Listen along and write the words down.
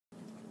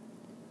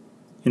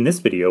In this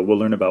video, we'll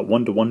learn about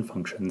one-to-one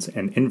functions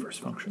and inverse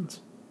functions.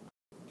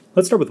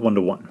 Let's start with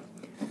one-to-one.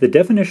 The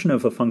definition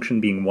of a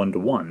function being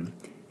one-to-one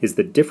is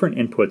that different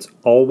inputs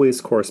always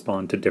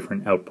correspond to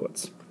different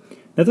outputs.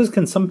 Now this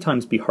can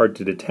sometimes be hard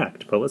to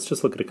detect, but let's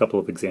just look at a couple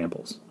of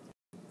examples.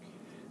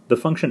 The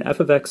function f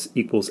of x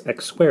equals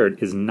x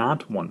squared is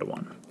not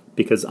one-to-one,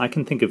 because I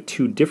can think of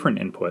two different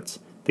inputs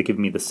that give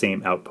me the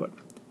same output.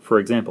 For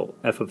example,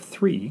 f of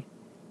 3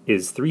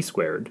 is 3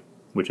 squared,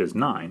 which is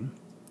 9,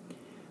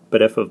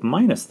 but f of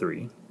minus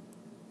 3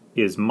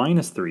 is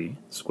minus 3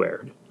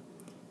 squared,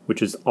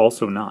 which is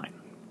also 9.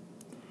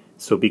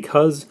 So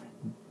because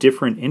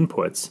different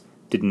inputs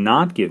did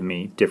not give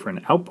me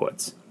different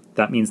outputs,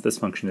 that means this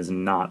function is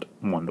not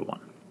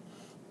one-to-one.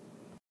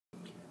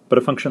 But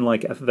a function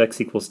like f of x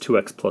equals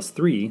 2x plus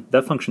 3,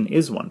 that function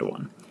is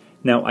one-to-one.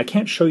 Now, I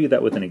can't show you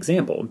that with an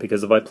example,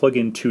 because if I plug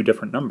in two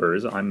different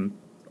numbers, I'm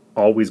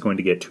always going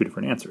to get two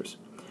different answers.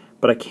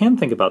 But I can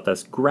think about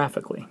this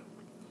graphically.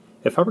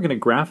 If I were going to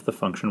graph the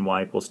function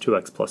y equals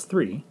 2x plus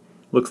 3, it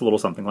looks a little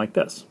something like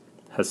this.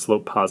 It has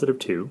slope positive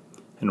 2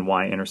 and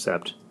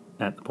y-intercept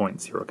at the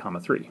point 0,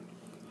 3.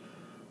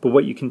 But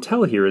what you can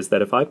tell here is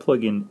that if I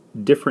plug in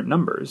different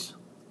numbers,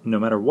 no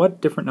matter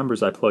what different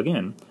numbers I plug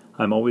in,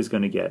 I'm always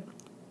going to get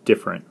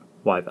different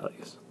y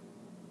values.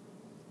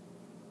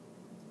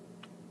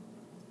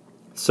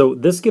 So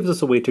this gives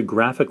us a way to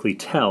graphically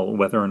tell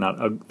whether or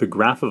not the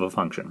graph of a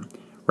function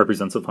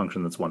represents a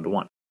function that's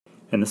one-to-one.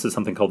 And this is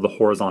something called the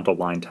horizontal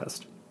line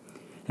test.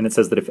 And it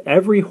says that if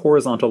every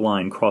horizontal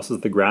line crosses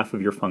the graph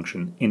of your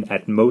function in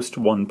at most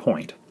one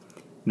point,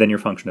 then your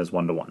function is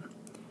one-to-one.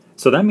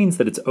 So that means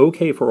that it's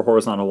okay for a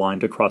horizontal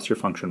line to cross your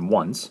function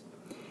once.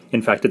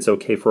 In fact, it's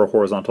okay for a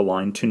horizontal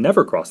line to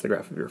never cross the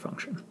graph of your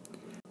function.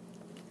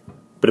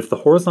 But if the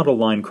horizontal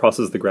line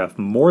crosses the graph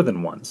more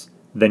than once,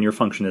 then your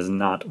function is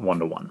not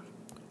one-to-one.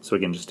 So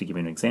again, just to give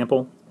you an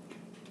example,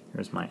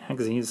 here's my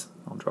axes.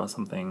 I'll draw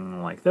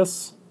something like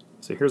this.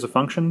 So here's a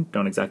function.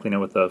 Don't exactly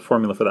know what the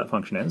formula for that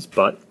function is,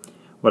 but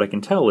what I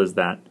can tell is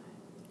that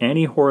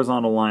any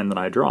horizontal line that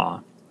I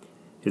draw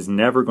is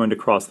never going to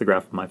cross the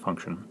graph of my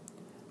function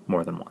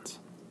more than once.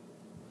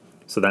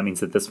 So that means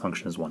that this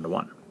function is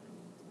one-to-one.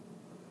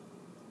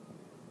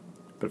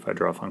 But if I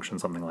draw a function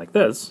something like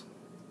this,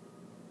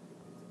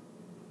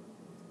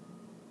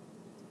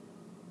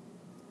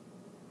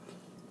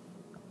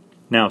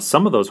 now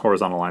some of those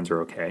horizontal lines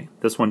are okay.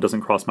 This one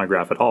doesn't cross my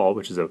graph at all,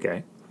 which is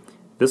okay.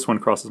 This one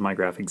crosses my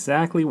graph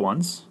exactly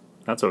once,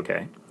 that's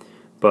okay.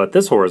 But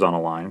this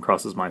horizontal line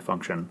crosses my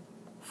function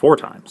 4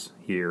 times,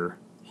 here,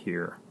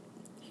 here,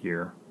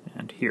 here,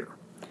 and here.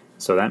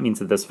 So that means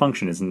that this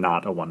function is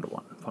not a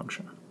one-to-one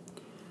function.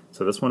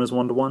 So this one is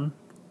one-to-one,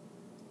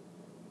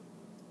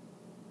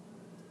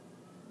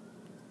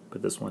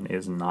 but this one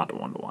is not a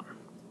one-to-one.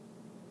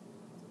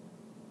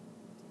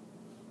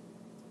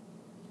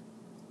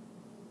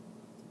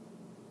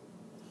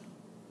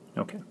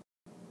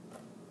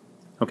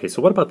 Okay,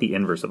 so what about the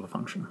inverse of a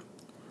function?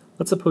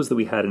 Let's suppose that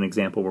we had an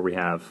example where we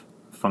have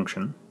a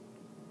function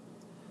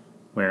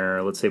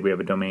where, let's say we have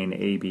a domain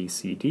a, b,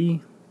 c,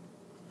 d,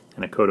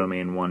 and a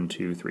codomain 1,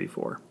 2, 3,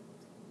 4.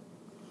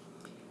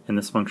 And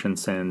this function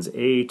sends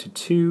a to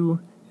 2,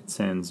 it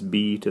sends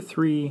b to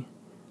 3,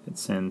 it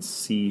sends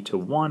c to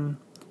 1,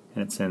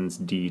 and it sends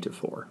d to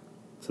 4.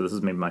 So this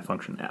is maybe my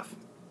function f.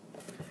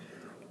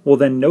 Well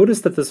then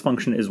notice that this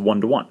function is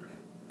one-to-one.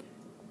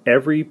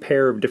 Every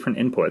pair of different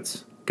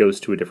inputs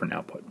goes to a different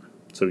output.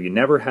 So you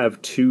never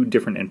have two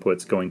different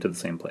inputs going to the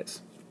same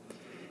place.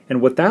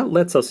 And what that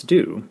lets us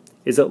do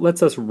is it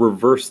lets us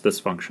reverse this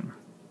function.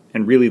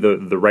 And really the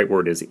right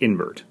word is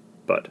invert,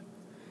 but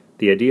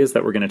the idea is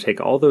that we're going to take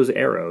all those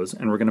arrows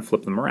and we're going to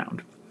flip them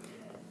around.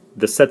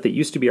 The set that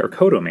used to be our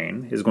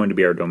codomain is going to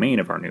be our domain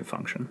of our new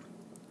function.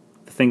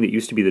 The thing that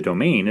used to be the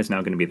domain is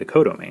now going to be the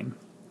codomain.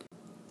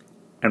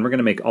 And we're going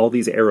to make all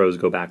these arrows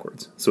go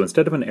backwards. So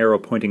instead of an arrow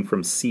pointing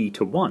from C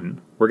to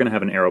 1, we're going to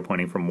have an arrow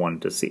pointing from 1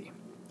 to C.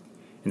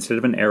 Instead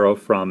of an arrow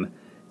from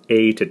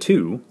A to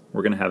 2,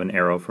 we're going to have an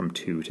arrow from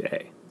 2 to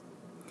A.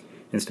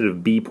 Instead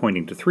of B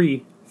pointing to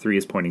 3, 3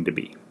 is pointing to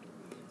B.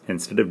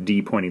 Instead of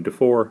D pointing to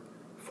 4,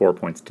 4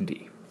 points to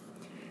D.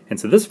 And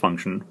so this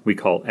function we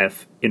call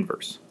f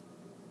inverse.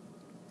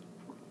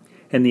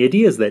 And the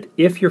idea is that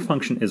if your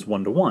function is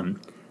one-to-one,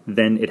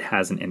 then it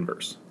has an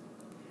inverse.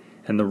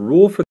 And the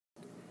rule for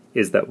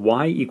is that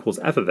y equals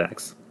f of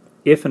x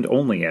if and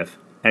only if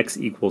x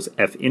equals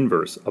f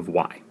inverse of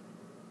y.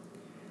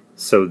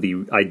 So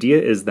the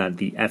idea is that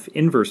the f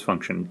inverse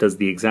function does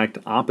the exact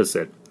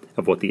opposite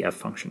of what the f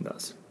function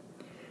does.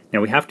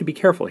 Now we have to be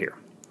careful here.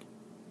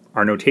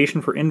 Our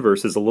notation for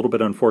inverse is a little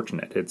bit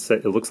unfortunate.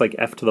 It looks like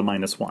f to the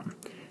minus 1.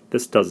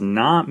 This does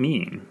not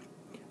mean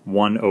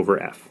 1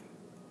 over f.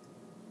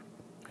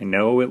 I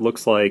know it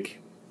looks like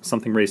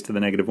something raised to the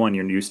negative 1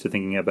 you're used to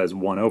thinking of as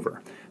 1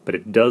 over, but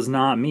it does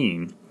not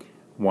mean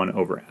 1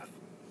 over f.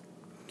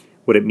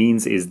 What it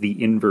means is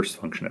the inverse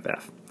function of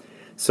f.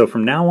 So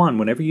from now on,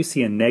 whenever you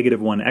see a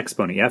negative 1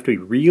 exponent, you have to be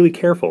really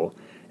careful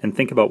and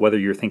think about whether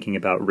you're thinking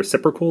about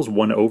reciprocals,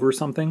 1 over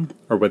something,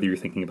 or whether you're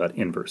thinking about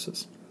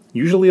inverses.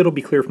 Usually it'll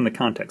be clear from the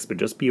context, but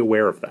just be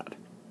aware of that.